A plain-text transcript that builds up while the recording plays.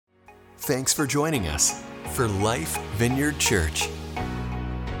Thanks for joining us for Life Vineyard Church.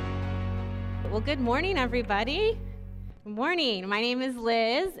 Well, good morning, everybody. Good morning. My name is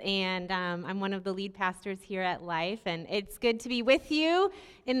Liz, and I'm one of the lead pastors here at Life, and it's good to be with you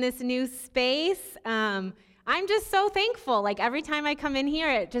in this new space. I'm just so thankful. Like, every time I come in here,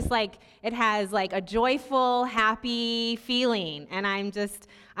 it has like a joyful, happy feeling, and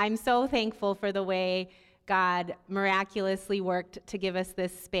I'm so thankful for the way God miraculously worked to give us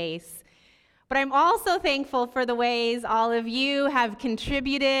this space. But I'm also thankful for the ways all of you have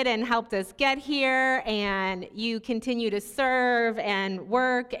contributed and helped us get here, and you continue to serve and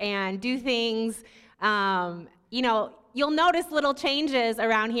work and do things. You'll notice little changes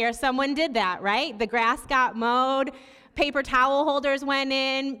around here. Someone did that, right? The grass got mowed, paper towel holders went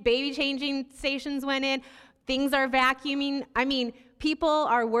in, baby changing stations went in, things are vacuuming. People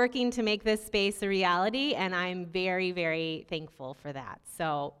are working to make this space a reality, and I'm very, very thankful for that.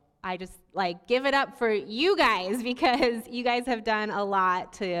 So I just give it up for you guys, because you guys have done a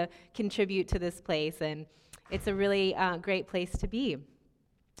lot to contribute to this place, and it's a really great place to be.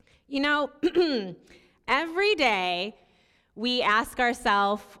 Every day we ask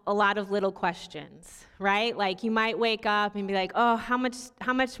ourselves a lot of little questions, right? Like, you might wake up and be like, oh, how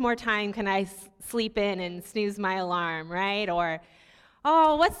much more time can I sleep in and snooze my alarm, right? Or,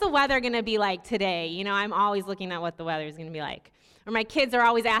 oh, what's the weather going to be like today? I'm always looking at what the weather is going to be like. Or my kids are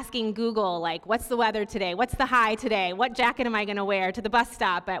always asking Google, what's the weather today? What's the high today? What jacket am I going to wear to the bus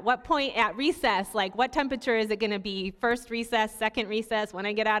stop? At what point at recess? What temperature is it going to be? First recess, second recess, when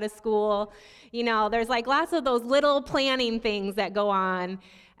I get out of school? There's lots of those little planning things that go on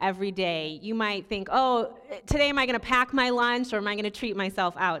every day. You might think, oh, today am I going to pack my lunch, or am I going to treat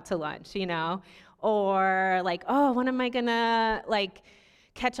myself out to lunch, Or oh, when am I going to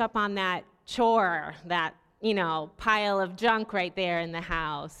catch up on that chore, that pile of junk right there in the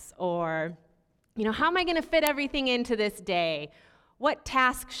house? Or, how am I going to fit everything into this day? What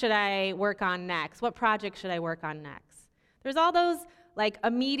task should I work on next? What project should I work on next? There's all those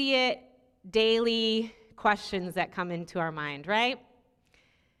immediate daily questions that come into our mind, right?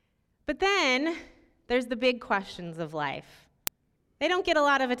 But then there's the big questions of life. They don't get a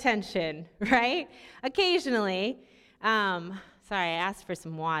lot of attention, right? Occasionally. Sorry, I asked for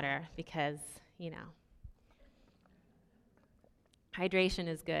some water because, hydration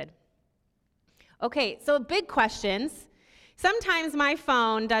is good. Okay, so big questions. Sometimes my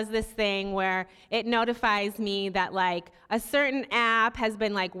phone does this thing where it notifies me that a certain app has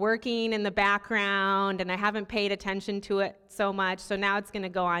been working in the background and I haven't paid attention to it so much, so now it's going to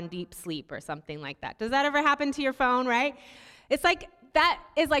go on deep sleep or something like that. Does that ever happen to your phone, right? It's that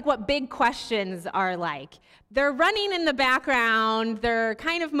is what big questions are like. They're running in the background, they're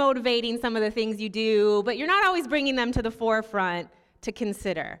kind of motivating some of the things you do, but you're not always bringing them to the forefront to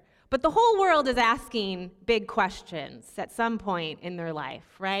consider. But the whole world is asking big questions at some point in their life,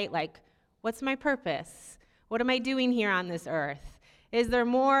 right? What's my purpose? What am I doing here on this earth? Is there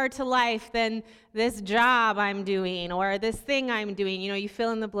more to life than this job I'm doing or this thing I'm doing? You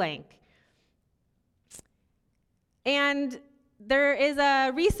fill in the blank. And there is a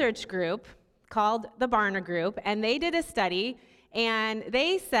research group called the Barna Group, and they did a study, and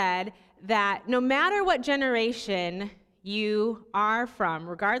they said that no matter what generation you are from,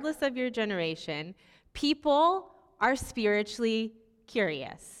 regardless of your generation, people are spiritually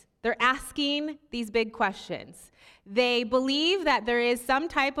curious. They're asking these big questions. They believe that there is some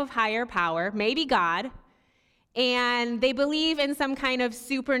type of higher power, maybe God, and they believe in some kind of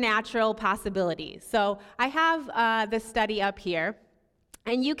supernatural possibilities. So I have the study up here,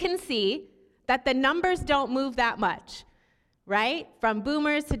 and you can see that the numbers don't move that much, right? From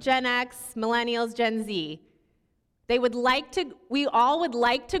boomers to Gen X, millennials, Gen Z. We all would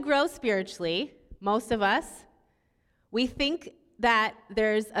like to grow spiritually, most of us. We think that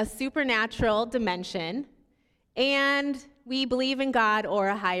there's a supernatural dimension, and we believe in God or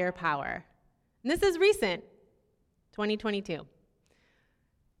a higher power. And this is recent, 2022.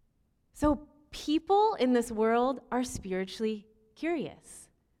 So people in this world are spiritually curious.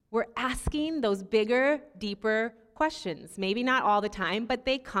 We're asking those bigger, deeper questions. Maybe not all the time, but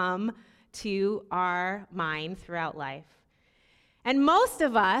they come to our mind throughout life. And most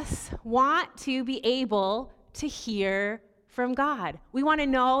of us want to be able to hear from God. We want to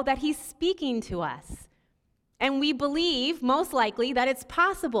know that He's speaking to us. And we believe, most likely, that it's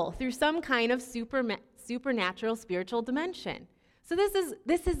possible through some kind of supernatural spiritual dimension. So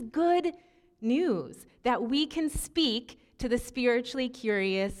this is good news, that we can speak to the spiritually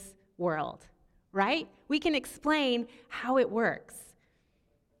curious world, right? We can explain how it works.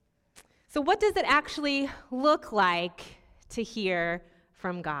 So what does it actually look like to hear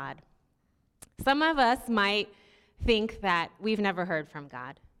from God? Some of us might think that we've never heard from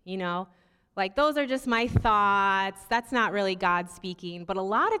God, like those are just my thoughts. That's not really God speaking. But a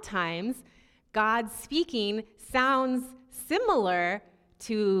lot of times, God speaking sounds similar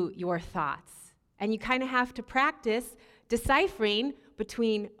to your thoughts. And you kind of have to practice deciphering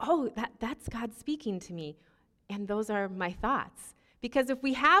between, that's God speaking to me, and those are my thoughts. Because if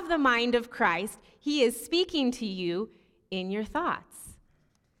we have the mind of Christ, he is speaking to you in your thoughts.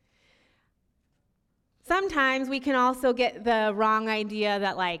 Sometimes we can also get the wrong idea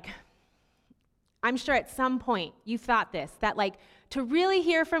that, I'm sure at some point you thought this, that to really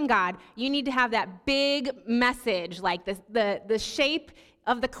hear from God, you need to have that big message, like the shape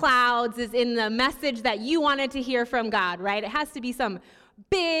of the clouds is in the message that you wanted to hear from God, right? It has to be some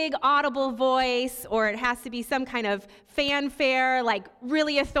big audible voice, or it has to be some kind of fanfare,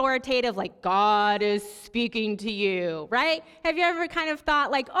 really authoritative, God is speaking to you, right? Have you ever kind of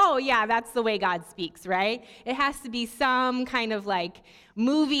thought oh yeah, that's the way God speaks, right? It has to be some kind of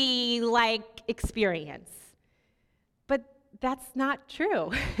movie-like experience. But that's not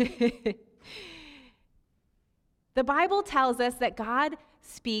true. The Bible tells us that God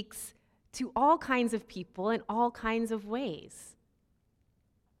speaks to all kinds of people in all kinds of ways.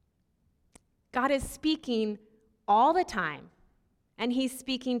 God is speaking all the time, and he's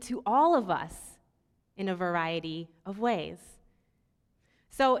speaking to all of us in a variety of ways.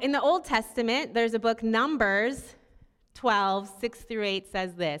 So in the Old Testament, there's a book, Numbers 12, 6-8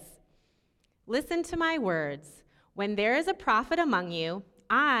 says this: "Listen to my words. When there is a prophet among you,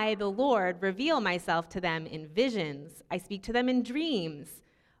 I, the Lord, reveal myself to them in visions. I speak to them in dreams.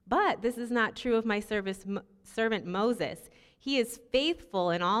 But this is not true of my servant Moses. He is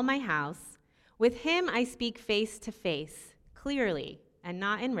faithful in all my house. With him I speak face to face, clearly, and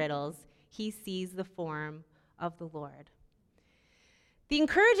not in riddles. He sees the form of the Lord." The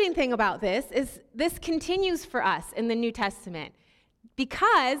encouraging thing about this is this continues for us in the New Testament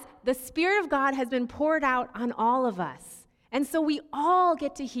because the Spirit of God has been poured out on all of us. And so we all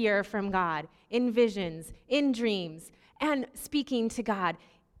get to hear from God in visions, in dreams, and speaking to God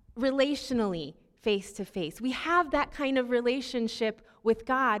relationally, face to face. We have that kind of relationship with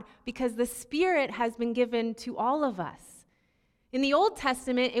God because the Spirit has been given to all of us. In the Old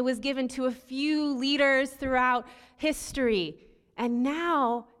Testament, it was given to a few leaders throughout history, and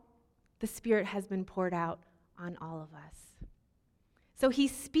now the Spirit has been poured out on all of us. So he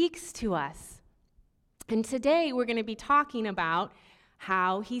speaks to us. And today we're going to be talking about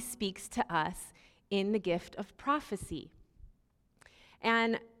how he speaks to us in the gift of prophecy.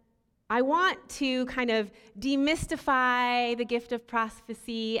 And I want to kind of demystify the gift of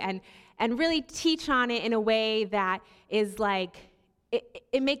prophecy and really teach on it in a way that is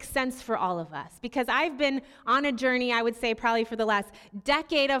it makes sense for all of us. Because I've been on a journey, I would say probably for the last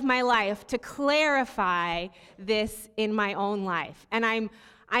decade of my life, to clarify this in my own life. And I'm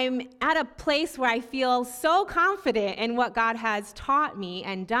at a place where I feel so confident in what God has taught me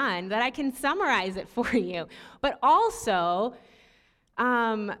and done that I can summarize it for you. But also,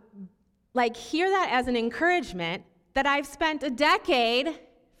 hear that as an encouragement that I've spent a decade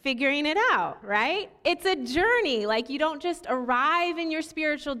figuring it out, right? It's a journey. You don't just arrive in your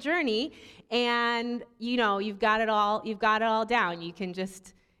spiritual journey and, you've got it all down. You can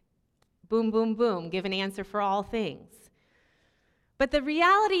just boom, boom, boom, give an answer for all things. But the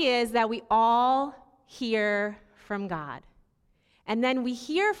reality is that we all hear from God. And then we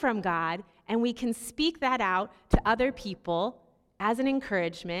hear from God and we can speak that out to other people as an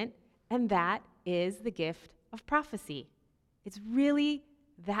encouragement, and that is the gift of prophecy. It's really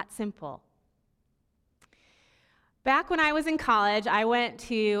that simple. Back when I was in college, I went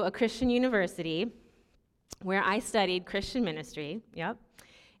to a Christian university where I studied Christian ministry. Yep.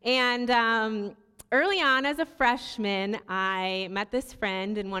 And early on as a freshman, I met this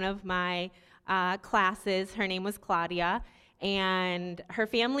friend in one of my classes. Her name was Claudia, and her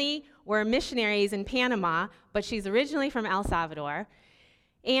family were missionaries in Panama, but she's originally from El Salvador.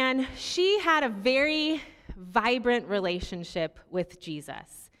 And she had a very vibrant relationship with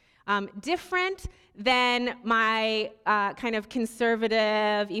Jesus. Different than my kind of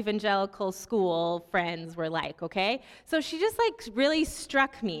conservative evangelical school friends were like, okay? So she just really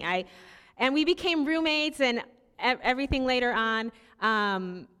struck me. And we became roommates and everything later on.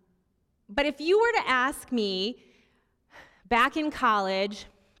 But if you were to ask me back in college,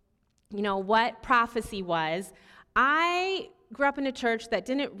 what prophecy was, I grew up in a church that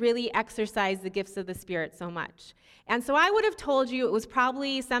didn't really exercise the gifts of the Spirit so much. And so I would have told you it was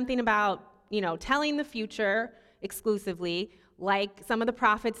probably something about, telling the future exclusively, like some of the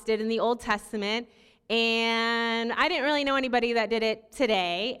prophets did in the Old Testament, And I didn't really know anybody that did it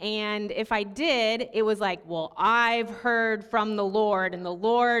today. And if I did, it was like, well, I've heard from the Lord, and the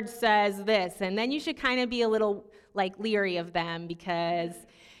Lord says this. And then you should kind of be a little like leery of them because,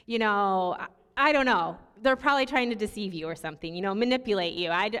 I don't know. They're probably trying to deceive you or something, manipulate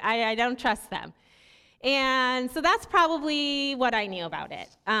you. I don't trust them. And so that's probably what I knew about it.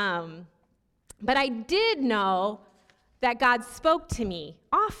 But I did know that God spoke to me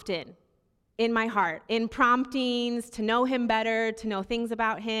often in my heart, in promptings to know him better, to know things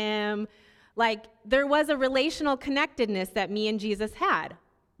about him. Like, there was a relational connectedness that me and Jesus had.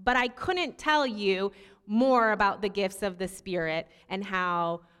 But I couldn't tell you more about the gifts of the Spirit and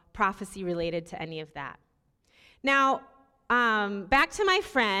how prophecy related to any of that. Now, back to my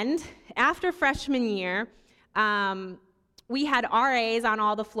friend, after freshman year, we had RAs on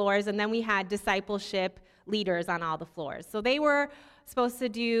all the floors, and then we had discipleship leaders on all the floors. So they were supposed to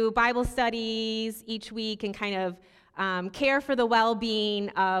do Bible studies each week and kind of care for the well-being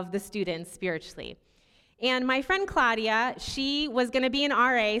of the students spiritually. And my friend Claudia, she was going to be an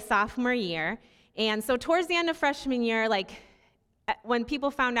RA sophomore year. And so towards the end of freshman year, like when people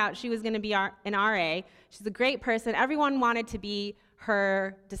found out she was going to be an RA, she's a great person. Everyone wanted to be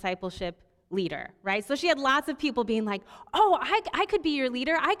her discipleship leader, right? So she had lots of people being like, oh, I could be your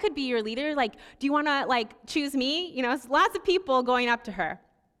leader. I could be your leader. Like, do you want to choose me? Lots of people going up to her.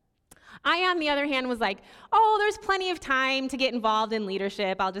 I, on the other hand, was like, oh, there's plenty of time to get involved in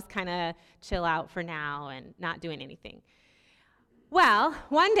leadership. I'll just kind of chill out for now and not doing anything. Well,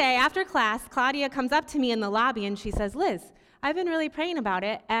 one day after class, Claudia comes up to me in the lobby and she says, Liz, I've been really praying about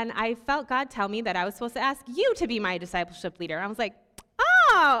it, and I felt God tell me that I was supposed to ask you to be my discipleship leader. I was like,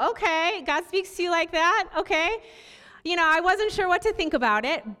 oh, okay, God speaks to you like that, okay. I wasn't sure what to think about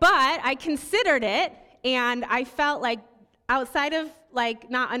it, but I considered it, and I felt like outside of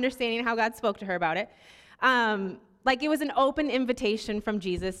not understanding how God spoke to her about it, it was an open invitation from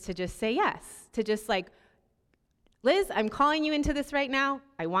Jesus to just say yes, to just Liz, I'm calling you into this right now.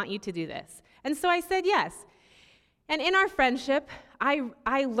 I want you to do this. And so I said yes. And in our friendship,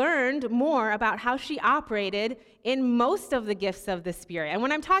 I learned more about how she operated in most of the gifts of the Spirit. And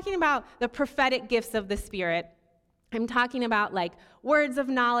when I'm talking about the prophetic gifts of the Spirit, I'm talking about words of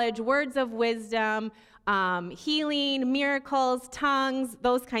knowledge, words of wisdom, healing, miracles, tongues,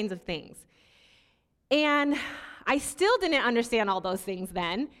 those kinds of things. And I still didn't understand all those things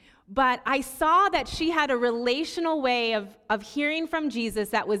then, but I saw that she had a relational way of hearing from Jesus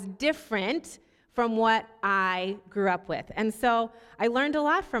that was different from what I grew up with. And so I learned a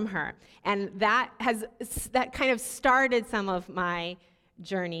lot from her. And that kind of started some of my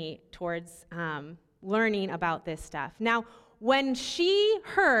journey towards learning about this stuff. Now, when she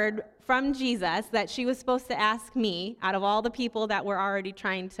heard from Jesus that she was supposed to ask me, out of all the people that were already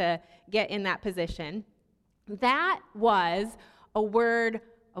trying to get in that position, that was a word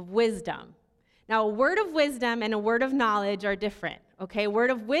of wisdom. Now, a word of wisdom and a word of knowledge are different, okay? Word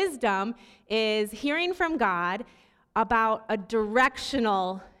of wisdom is hearing from God about a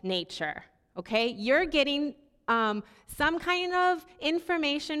directional nature, okay? You're getting some kind of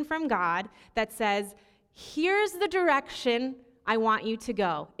information from God that says, here's the direction I want you to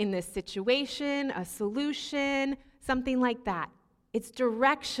go in this situation, a solution, something like that. It's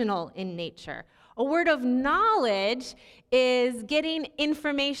directional in nature. A word of knowledge is getting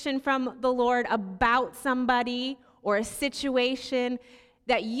information from the Lord about somebody or a situation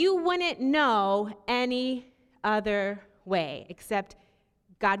that you wouldn't know any other way, except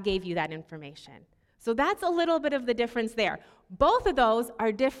God gave you that information. So that's a little bit of the difference there. Both of those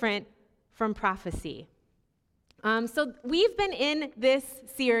are different from prophecy. So we've been in this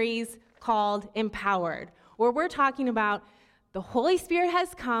series called Empowered, where we're talking about the Holy Spirit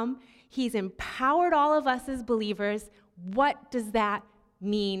has come. He's empowered all of us as believers. What does that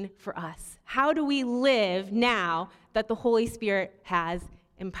mean for us? How do we live now that the Holy Spirit has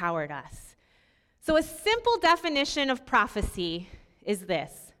empowered us? So a simple definition of prophecy is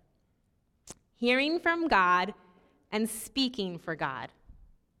this: hearing from God and speaking for God.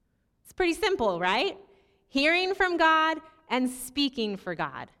 It's pretty simple, right? Hearing from God and speaking for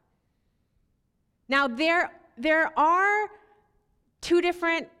God. Now, there are two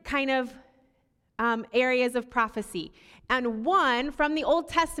different kind of areas of prophecy. And one from the Old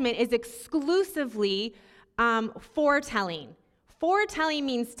Testament is exclusively foretelling. Foretelling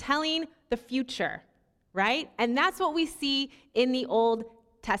means telling the future, right? And that's what we see in the Old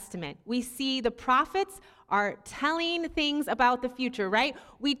Testament. We see the prophets are telling things about the future, right?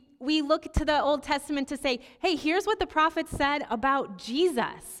 We look to the Old Testament to say, hey, here's what the prophets said about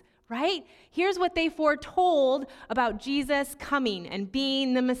Jesus, right? Here's what they foretold about Jesus coming and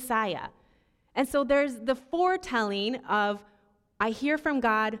being the Messiah. And so there's the foretelling of, I hear from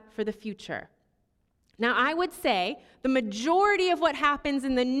God for the future. Now, I would say the majority of what happens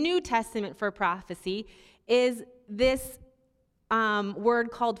in the New Testament for prophecy is this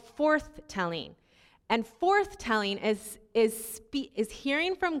word called forthtelling. And forthtelling is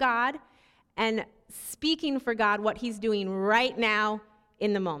hearing from God and speaking for God what he's doing right now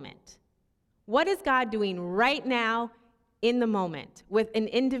in the moment. What is God doing right now in the moment with an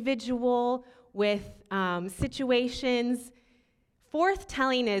individual, with situations?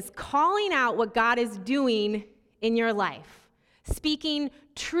 Forthtelling is calling out what God is doing in your life, speaking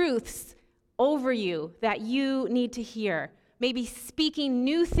truths over you that you need to hear, maybe speaking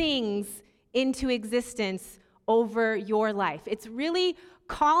new things into existence over your life. It's really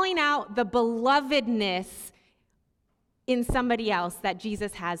calling out the belovedness in somebody else that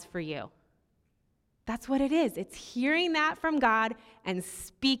Jesus has for you. That's what it is. It's hearing that from God and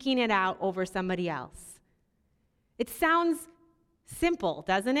speaking it out over somebody else. It sounds simple,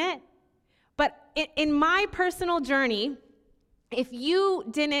 doesn't it? But in my personal journey, if you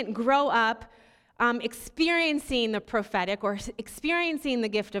didn't grow up experiencing the prophetic or experiencing the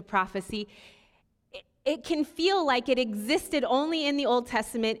gift of prophecy, it can feel like it existed only in the Old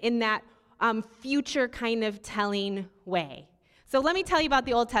Testament in that future kind of telling way. So let me tell you about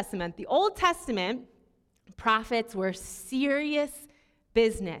the Old Testament. The Old Testament prophets were serious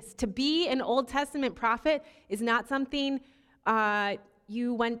business. To be an Old Testament prophet is not something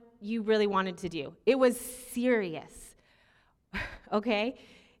you really wanted to do. It was serious. Okay?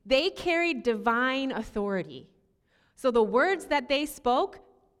 They carried divine authority. So the words that they spoke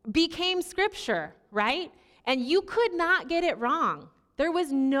became scripture, right? And you could not get it wrong. There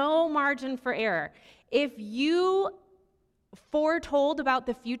was no margin for error. If you foretold about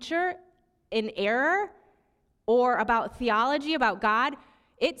the future in error or about theology, about God,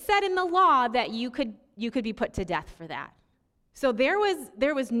 it said in the law that you could be put to death for that. So there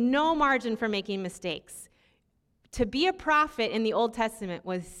was no margin for making mistakes. To be a prophet in the Old Testament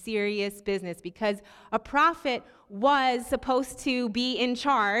was serious business because a prophet was supposed to be in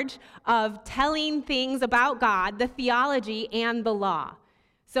charge of telling things about God, the theology, and the law.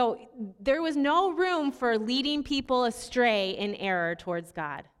 So there was no room for leading people astray in error towards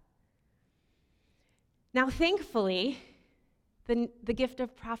God. Now, thankfully, the gift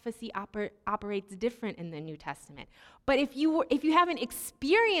of prophecy operates different in the New Testament. But if you haven't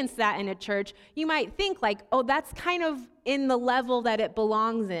experienced that in a church, you might think like, oh, that's kind of in the level that it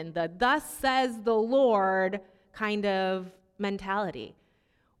belongs in, the thus says the Lord kind of mentality.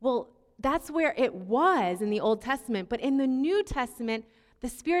 Well, that's where it was in the Old Testament. But in the New Testament, the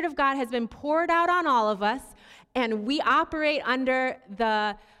Spirit of God has been poured out on all of us, and we operate under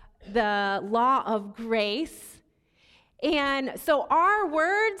the law of grace. And so our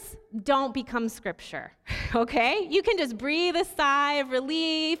words don't become scripture, okay? You can just breathe a sigh of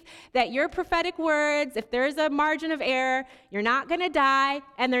relief that your prophetic words, if there's a margin of error, you're not going to die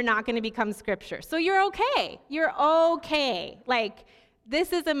and they're not going to become scripture. So you're okay. You're okay. Like,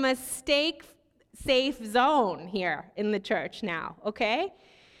 this is a mistake-safe zone here in the church now, okay?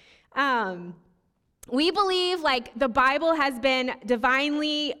 We believe, like, the Bible has been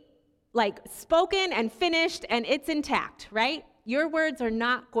divinely spoken and finished, and it's intact, right? Your words are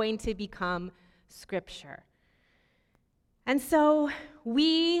not going to become scripture. And so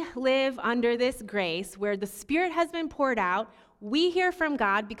we live under this grace where the Spirit has been poured out. We hear from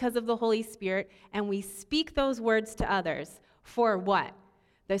God because of the Holy Spirit, and we speak those words to others for what?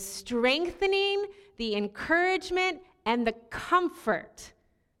 The strengthening, the encouragement, and the comfort.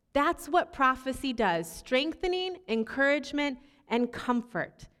 That's what prophecy does: strengthening, encouragement, and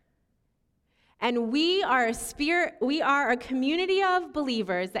comfort. And we are a community of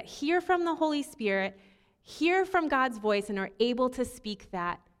believers that hear from the Holy Spirit, hear from God's voice, and are able to speak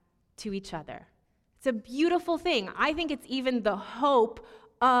that to each other. It's a beautiful thing. I think it's even the hope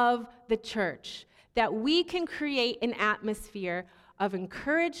of the church, that we can create an atmosphere of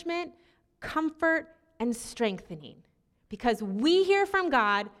encouragement, comfort, and strengthening, because we hear from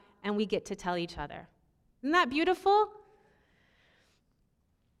God and we get to tell each other. Isn't that beautiful?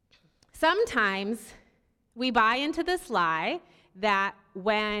 Sometimes we buy into this lie that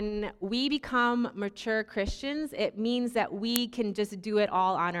when we become mature Christians, it means that we can just do it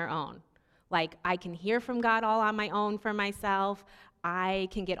all on our own. Like, I can hear from God all on my own for myself. I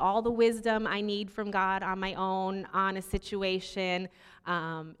can get all the wisdom I need from God on my own on a situation.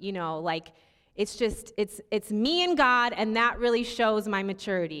 It's me and God, and that really shows my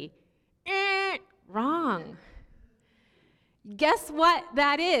maturity. Wrong. Guess what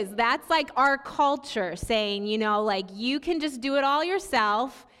that is? That's like our culture saying, you can just do it all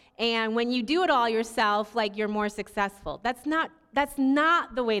yourself and when you do it all yourself, like you're more successful. That's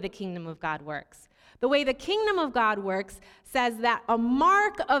not the way the kingdom of God works. The way the kingdom of God works says that a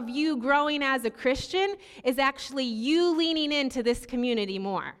mark of you growing as a Christian is actually you leaning into this community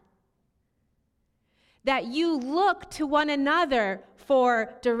more. That you look to one another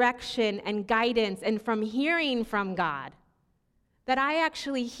for direction and guidance and from hearing from God. That I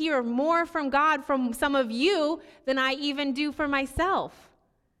actually hear more from God from some of you than I even do for myself.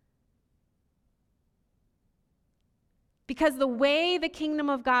 Because the way the kingdom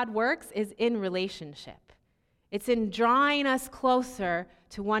of God works is in relationship. It's in drawing us closer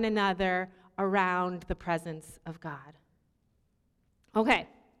to one another around the presence of God. Okay,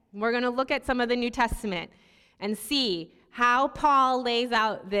 we're going to look at some of the New Testament and see how Paul lays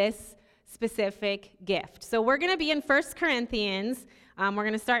out this specific gift. So we're going to be in 1 Corinthians. We're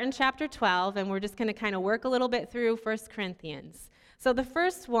going to start in chapter 12, and we're just going to kind of work a little bit through 1 Corinthians. So the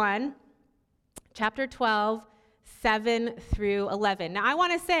first one, chapter 12, 7 through 11. Now, I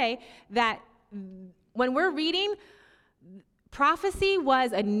want to say that when we're reading, prophecy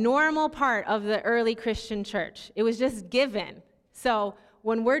was a normal part of the early Christian church. It was just given. So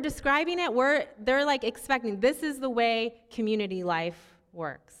when we're describing it, they're like expecting this is the way community life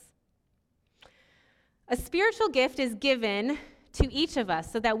works. A spiritual gift is given to each of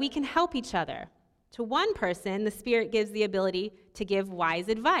us so that we can help each other. To one person, the Spirit gives the ability to give wise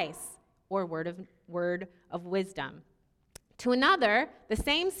advice or word of wisdom. To another, the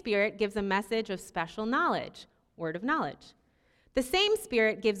same Spirit gives a message of special knowledge, word of knowledge. The same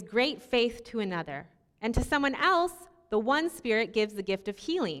Spirit gives great faith to another. And to someone else, the one Spirit gives the gift of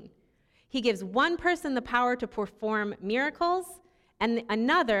healing. He gives one person the power to perform miracles and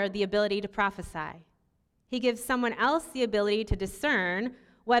another the ability to prophesy. He gives someone else the ability to discern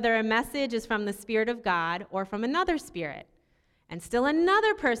whether a message is from the Spirit of God or from another spirit. And still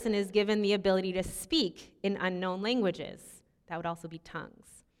another person is given the ability to speak in unknown languages. That would also be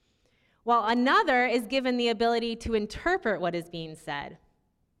tongues. While another is given the ability to interpret what is being said.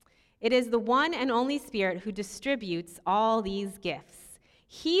 It is the one and only Spirit who distributes all these gifts.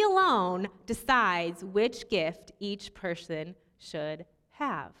 He alone decides which gift each person should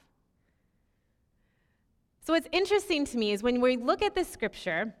have. So what's interesting to me is when we look at this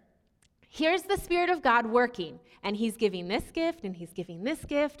scripture, here's the Spirit of God working, and he's giving this gift, and he's giving this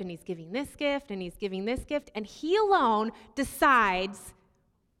gift, and he's giving this gift, and he's giving this gift, and he alone decides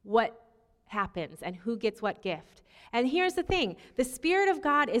what happens and who gets what gift. And here's the thing, the Spirit of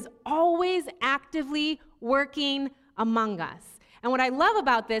God is always actively working among us. And what I love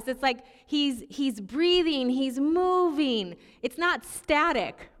about this, it's like he's breathing, he's moving. It's not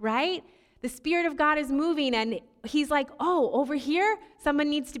static, right? The Spirit of God is moving, and he's like, oh, over here, someone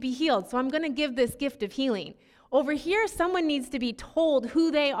needs to be healed, so I'm going to give this gift of healing. Over here, someone needs to be told who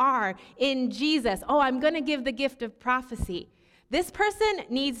they are in Jesus. Oh, I'm going to give the gift of prophecy. This person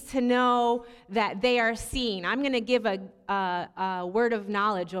needs to know that they are seen. I'm going to give a word of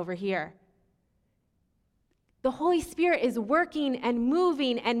knowledge over here. The Holy Spirit is working and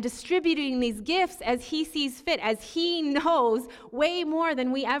moving and distributing these gifts as he sees fit, as he knows way more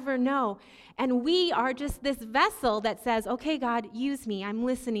than we ever know. And we are just this vessel that says, okay, God, use me. I'm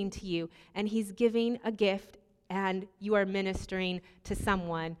listening to you. And he's giving a gift, and you are ministering to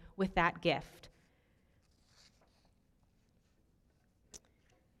someone with that gift.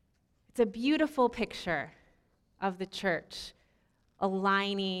 It's a beautiful picture of the church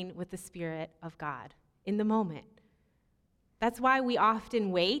aligning with the Spirit of God in the moment. That's why we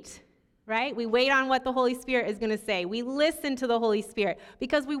often wait, right? We wait on what the Holy Spirit is going to say. We listen to the Holy Spirit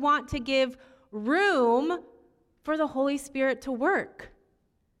because we want to give room for the Holy Spirit to work.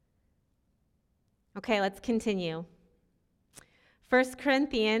 Okay, let's continue. 1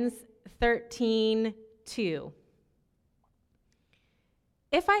 Corinthians 13:2.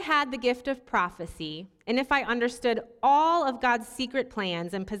 If I had the gift of prophecy, and if I understood all of God's secret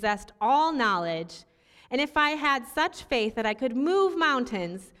plans and possessed all knowledge, and if I had such faith that I could move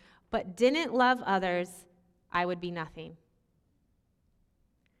mountains, but didn't love others, I would be nothing.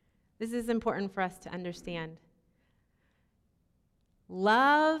 This is important for us to understand.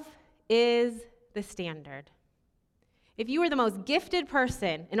 Love is the standard. If you were the most gifted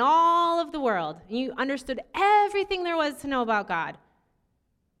person in all of the world, and you understood everything there was to know about God,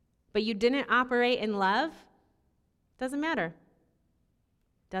 but you didn't operate in love, doesn't matter.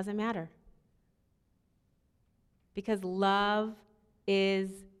 Doesn't matter. Because love is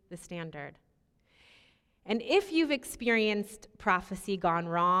the standard. And if you've experienced prophecy gone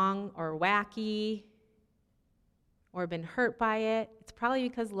wrong or wacky or been hurt by it, it's probably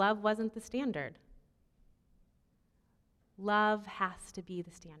because love wasn't the standard. Love has to be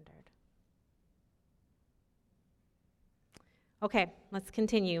the standard. Okay, let's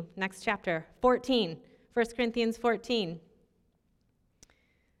continue. Next chapter, 14, 1 Corinthians 14.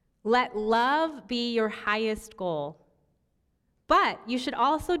 Let love be your highest goal. But you should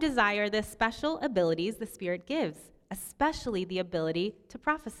also desire the special abilities the Spirit gives, especially the ability to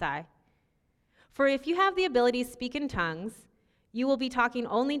prophesy. For if you have the ability to speak in tongues, you will be talking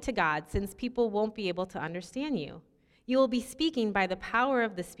only to God, since people won't be able to understand you. You will be speaking by the power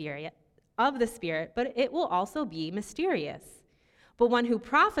of the Spirit, but it will also be mysterious. But one who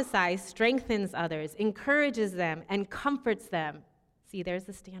prophesies strengthens others, encourages them, and comforts them. See, there's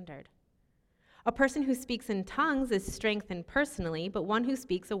the standard. A person who speaks in tongues is strengthened personally, but one who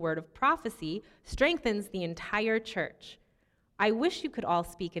speaks a word of prophecy strengthens the entire church. I wish you could all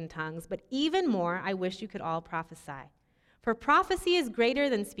speak in tongues, but even more, I wish you could all prophesy. For prophecy is greater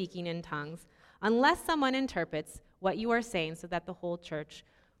than speaking in tongues, unless someone interprets what you are saying so that the whole church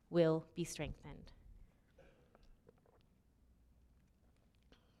will be strengthened.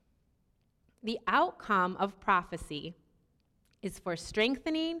 The outcome of prophecy is for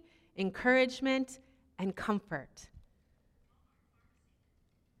strengthening, encouragement, and comfort.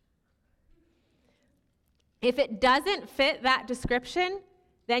 If it doesn't fit that description,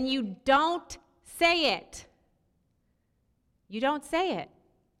 then you don't say it. You don't say it.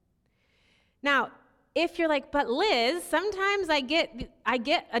 Now, if you're like, but Liz, sometimes I get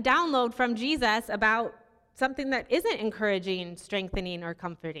a download from Jesus about something that isn't encouraging, strengthening, or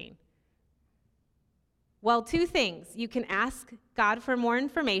comforting. Well, two things. You can ask God for more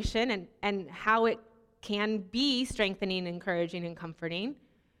information and how it can be strengthening, encouraging, and comforting.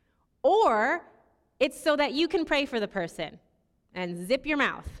 Or it's so that you can pray for the person and zip your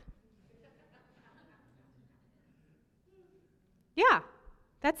mouth. Yeah,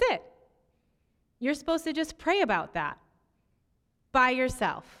 that's it. You're supposed to just pray about that by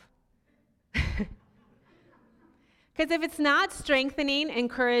yourself. Because if it's not strengthening,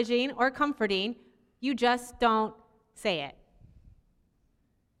 encouraging, or comforting, you just don't say it.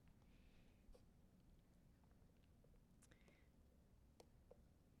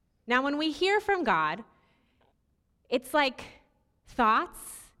 Now, when we hear from God, it's like thoughts,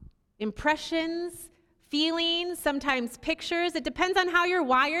 impressions, feelings, sometimes pictures. It depends on how you're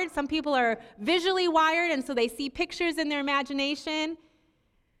wired. Some people are visually wired, and so they see pictures in their imagination.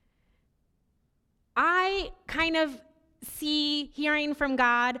 I kind of see hearing from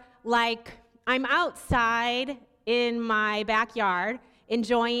God like I'm outside in my backyard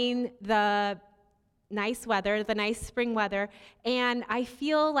enjoying the nice weather, the nice spring weather, and I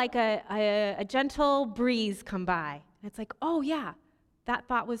feel like a gentle breeze come by. And it's like, oh yeah, that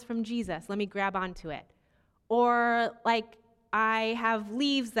thought was from Jesus. Let me grab onto it. Or like I have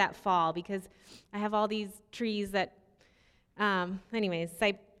leaves that fall because I have all these trees that,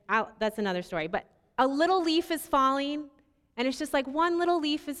 that's another story. But a little leaf is falling, and it's just like one little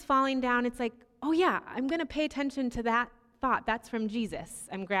leaf is falling down. It's like, oh yeah, I'm going to pay attention to that thought. That's from Jesus.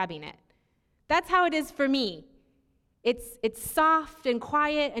 I'm grabbing it. That's how it is for me. It's soft and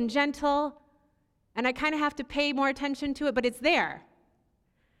quiet and gentle, and I kind of have to pay more attention to it, but it's there.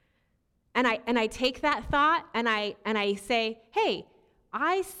 And I take that thought and I say, hey,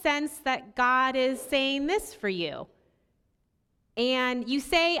 I sense that God is saying this for you. And you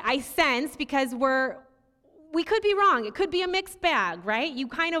say I sense because we could be wrong. It could be a mixed bag, right? You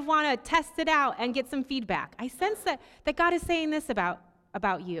kind of want to test it out and get some feedback. I sense that God is saying this about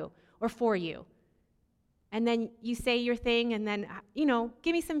you or for you. And then you say your thing and then,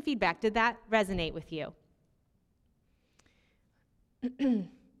 give me some feedback. Did that resonate with you?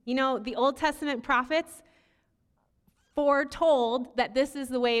 The Old Testament prophets foretold that this is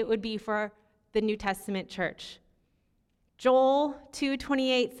the way it would be for the New Testament church. Joel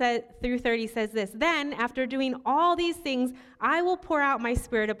 2:28 through 30 says this, "Then, after doing all these things, I will pour out my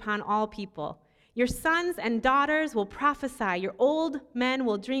Spirit upon all people. Your sons and daughters will prophesy. Your old men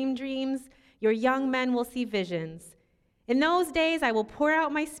will dream dreams. Your young men will see visions. In those days I will pour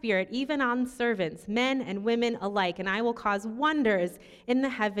out my Spirit even on servants, men and women alike, and I will cause wonders in the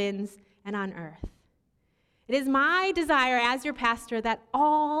heavens and on earth." It is my desire as your pastor that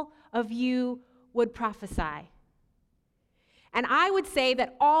all of you would prophesy. And I would say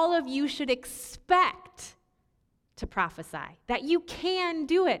that all of you should expect to prophesy, that you can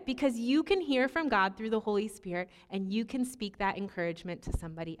do it because you can hear from God through the Holy Spirit and you can speak that encouragement to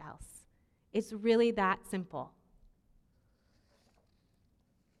somebody else. It's really that simple.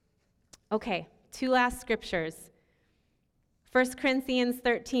 Okay, two last scriptures. 1 Corinthians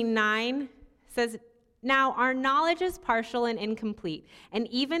 13:9 says, "Now our knowledge is partial and incomplete, and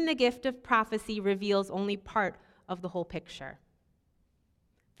even the gift of prophecy reveals only part of the whole picture.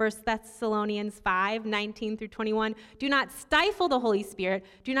 1 Thessalonians 5:19-21, do not stifle the Holy Spirit,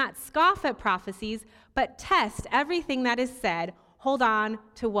 do not scoff at prophecies, but test everything that is said, hold on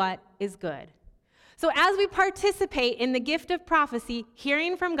to what is good. So as we participate in the gift of prophecy,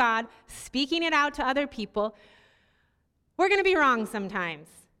 hearing from God, speaking it out to other people, we're going to be wrong sometimes.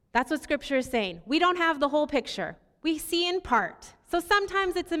 That's what Scripture is saying. We don't have the whole picture. We see in part. So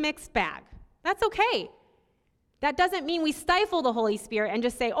sometimes it's a mixed bag. That's okay. That doesn't mean we stifle the Holy Spirit and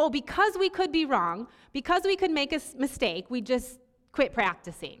just say, oh, because we could be wrong, because we could make a mistake, we just quit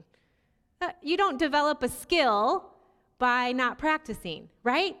practicing. You don't develop a skill by not practicing,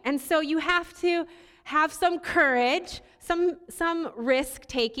 right? And so you have to have some courage, some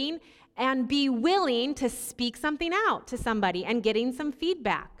risk-taking, and be willing to speak something out to somebody and getting some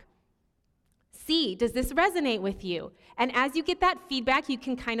feedback. See, does this resonate with you? And as you get that feedback, you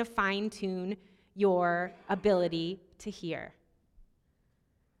can kind of fine-tune your ability to hear.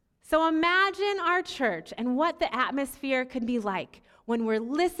 So imagine our church and what the atmosphere could be like when we're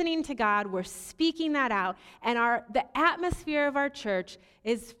listening to God, we're speaking that out, and the atmosphere of our church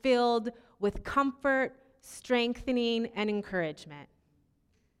is filled with comfort, strengthening, and encouragement.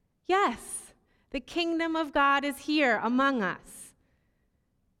 Yes, the kingdom of God is here among us.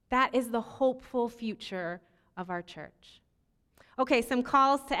 That is the hopeful future of our church. Okay, some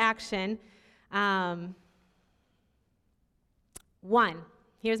calls to action. One,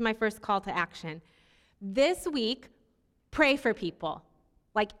 here's my first call to action. This week, pray for people.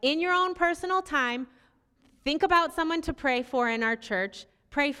 Like in your own personal time, think about someone to pray for in our church,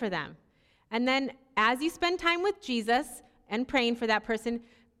 pray for them. And then as you spend time with Jesus and praying for that person,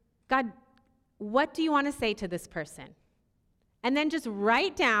 God, what do you want to say to this person? And then just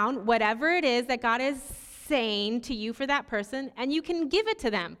write down whatever it is that God is saying to you for that person, and you can give it to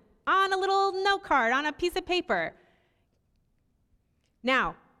them on a little note card, on a piece of paper.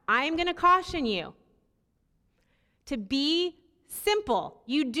 Now, I am going to caution you to be simple.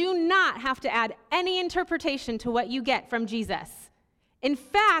 You do not have to add any interpretation to what you get from Jesus. In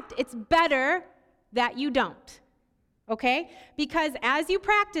fact, it's better that you don't, okay? Because as you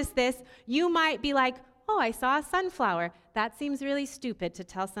practice this, you might be like, oh, I saw a sunflower. That seems really stupid to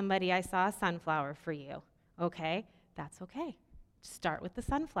tell somebody I saw a sunflower for you, okay? That's okay. Start with the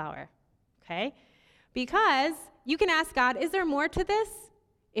sunflower, okay? Because you can ask God, is there more to this?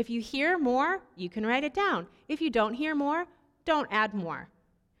 If you hear more, you can write it down. If you don't hear more, don't add more.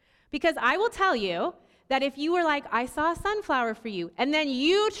 Because I will tell you that if you were like, I saw a sunflower for you, and then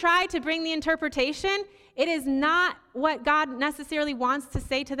you try to bring the interpretation, it is not what God necessarily wants to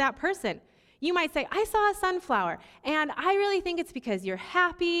say to that person. You might say, I saw a sunflower, and I really think it's because you're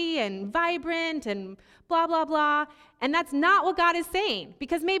happy and vibrant and blah, blah, blah. And that's not what God is saying,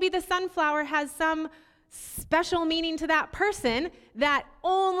 because maybe the sunflower has some special meaning to that person that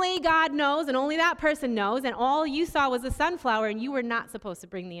only God knows and only that person knows, and all you saw was a sunflower, and you were not supposed to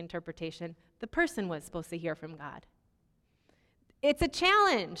bring the interpretation. The person was supposed to hear from God. It's a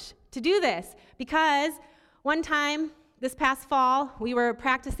challenge to do this, because one time this past fall, we were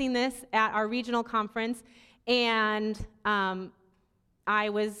practicing this at our regional conference, and I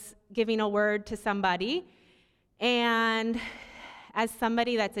was giving a word to somebody, and as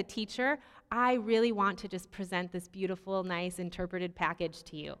somebody that's a teacher, I really want to just present this beautiful, nice, interpreted package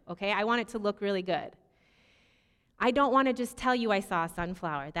to you, okay? I want it to look really good. I don't want to just tell you I saw a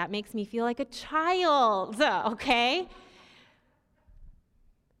sunflower. That makes me feel like a child, okay?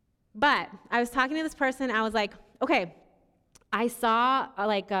 But I was talking to this person, I was like, okay, I saw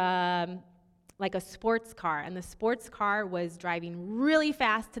like a sports car, and the sports car was driving really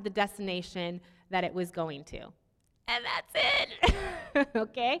fast to the destination that it was going to. And that's it,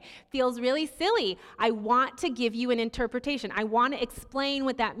 okay? Feels really silly. I want to give you an interpretation. I want to explain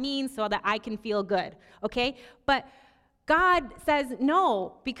what that means so that I can feel good, okay? But God says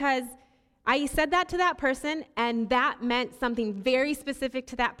no, because I said that to that person, and that meant something very specific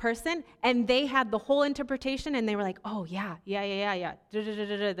to that person, and they had the whole interpretation, and they were like, oh, yeah.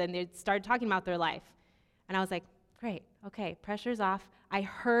 Then they started talking about their life. And I was like, great, okay, pressure's off. I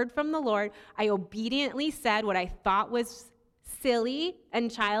heard from the Lord. I obediently said what I thought was silly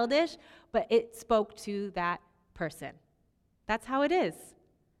and childish, but it spoke to that person. That's how it is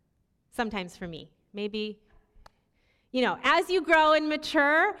sometimes for me. Maybe, as you grow and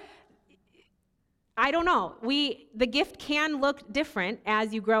mature, I don't know. The gift can look different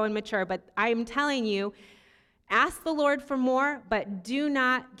as you grow and mature, but I'm telling you, ask the Lord for more, but do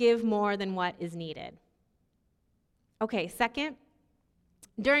not give more than what is needed. Okay, second,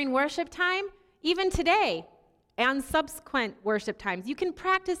 during worship time, even today, and subsequent worship times, you can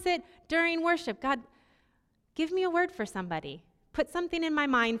practice it during worship. God, give me a word for somebody. Put something in my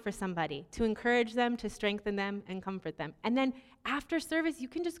mind for somebody to encourage them, to strengthen them, and comfort them. And then after service, you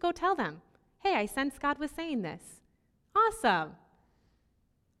can just go tell them, hey, I sense God was saying this. Awesome.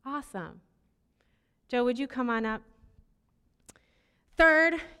 Awesome. Joe, would you come on up?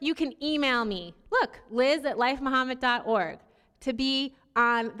 Third, you can email me. Look, liz@lifemahomet.org to be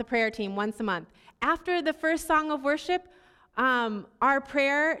on the prayer team once a month. After the first song of worship, our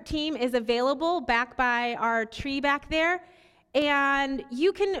prayer team is available back by our tree back there. And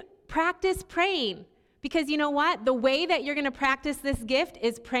you can practice praying, because you know what? The way that you're going to practice this gift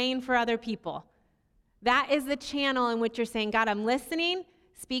is praying for other people. That is the channel in which you're saying, God, I'm listening.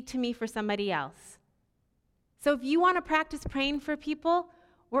 Speak to me for somebody else. So if you want to practice praying for people,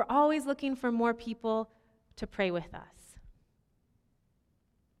 we're always looking for more people to pray with us.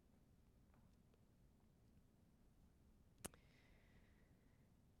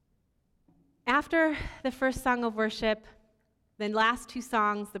 After the first song of worship, the last two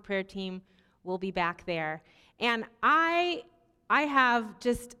songs, the prayer team will be back there. And I have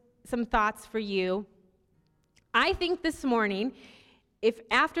just some thoughts for you. I think this morning, if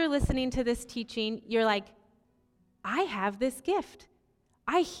after listening to this teaching, you're like, I have this gift.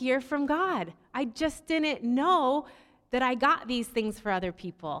 I hear from God. I just didn't know that I got these things for other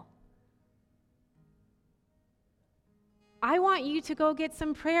people. I want you to go get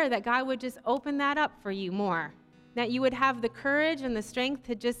some prayer that God would just open that up for you more, that you would have the courage and the strength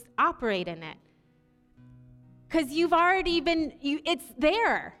to just operate in it. Because you've already it's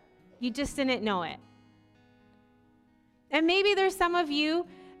there. You just didn't know it. And maybe there's some of you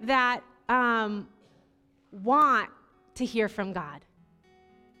that want to hear from God.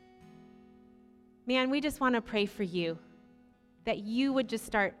 Man, we just want to pray for you, that you would just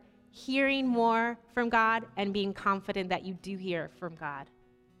start hearing more from God and being confident that you do hear from God.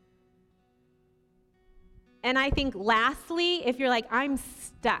 And I think lastly, if you're like, I'm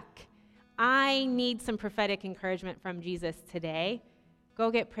stuck, I need some prophetic encouragement from Jesus today,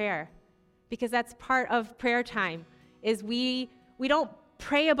 go get prayer. Because that's part of prayer time, is we don't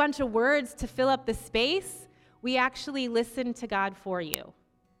pray a bunch of words to fill up the space. We actually listen to God for you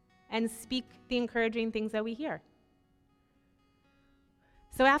and speak the encouraging things that we hear.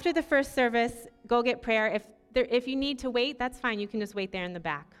 So after the first service, go get prayer. If you need to wait, that's fine. You can just wait there in the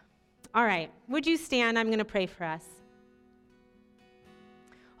back. All right. Would you stand? I'm going to pray for us.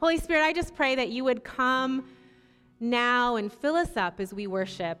 Holy Spirit, I just pray that you would come now and fill us up as we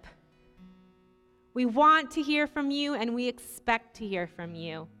worship. We want to hear from you, and we expect to hear from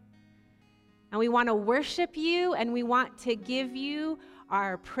you. And we want to worship you, and we want to give you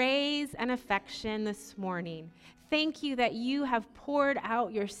our praise and affection this morning. Thank you that you have poured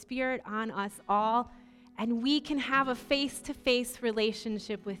out your Spirit on us all, and we can have a face-to-face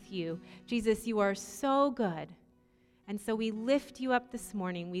relationship with you. Jesus, you are so good. And so we lift you up this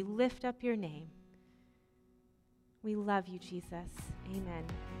morning. We lift up your name. We love you, Jesus. Amen.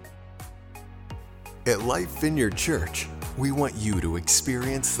 At Life Vineyard Church, we want you to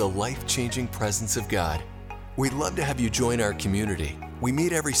experience the life-changing presence of God. We'd love to have you join our community. We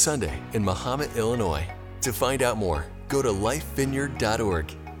meet every Sunday in Mahomet, Illinois. To find out more, go to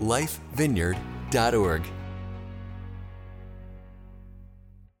lifevineyard.org. lifevineyard.org.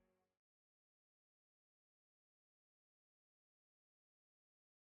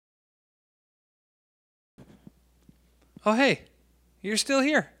 Oh, hey, you're still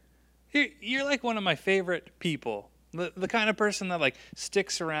here. You're like one of my favorite people. The kind of person that like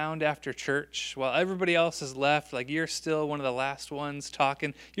sticks around after church while everybody else has left. Like you're still one of the last ones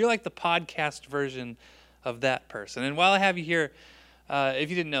talking. You're like the podcast version of that person. And while I have you here, if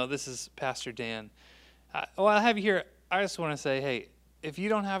you didn't know, this is Pastor Dan. While I have you here, I just want to say, hey, if you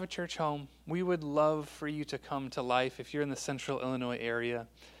don't have a church home, we would love for you to come to Life if you're in the Central Illinois area.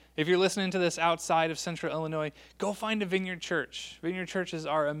 If you're listening to this outside of Central Illinois, go find a Vineyard Church. Vineyard Churches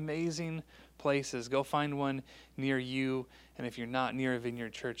are amazing places. Go find one near you. And if you're not near a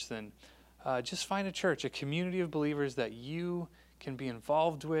Vineyard Church, then just find a church, a community of believers that you can be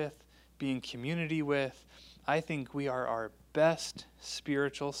involved with, be in community with. I think we are our best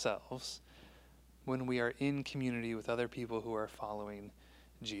spiritual selves when we are in community with other people who are following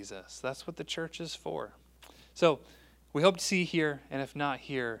Jesus. That's what the church is for. So we hope to see you here, and if not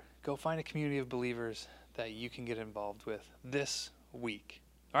here, go find a community of believers that you can get involved with this week.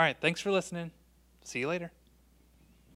 All right, thanks for listening. See you later.